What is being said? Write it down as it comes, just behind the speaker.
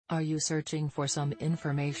Are you searching for some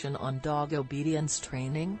information on dog obedience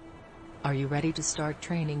training? Are you ready to start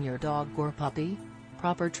training your dog or puppy?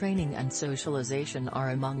 Proper training and socialization are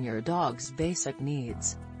among your dog's basic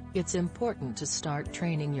needs. It's important to start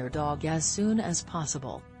training your dog as soon as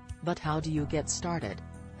possible. But how do you get started?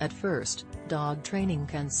 At first, dog training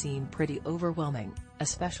can seem pretty overwhelming,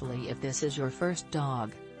 especially if this is your first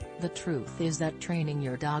dog. The truth is that training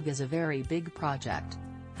your dog is a very big project.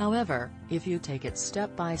 However, if you take it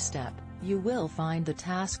step by step, you will find the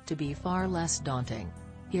task to be far less daunting.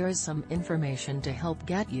 Here is some information to help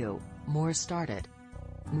get you more started.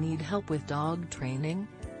 Need help with dog training?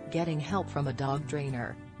 Getting help from a dog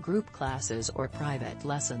trainer, group classes or private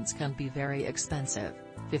lessons can be very expensive,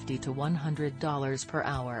 $50 to $100 per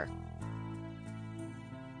hour.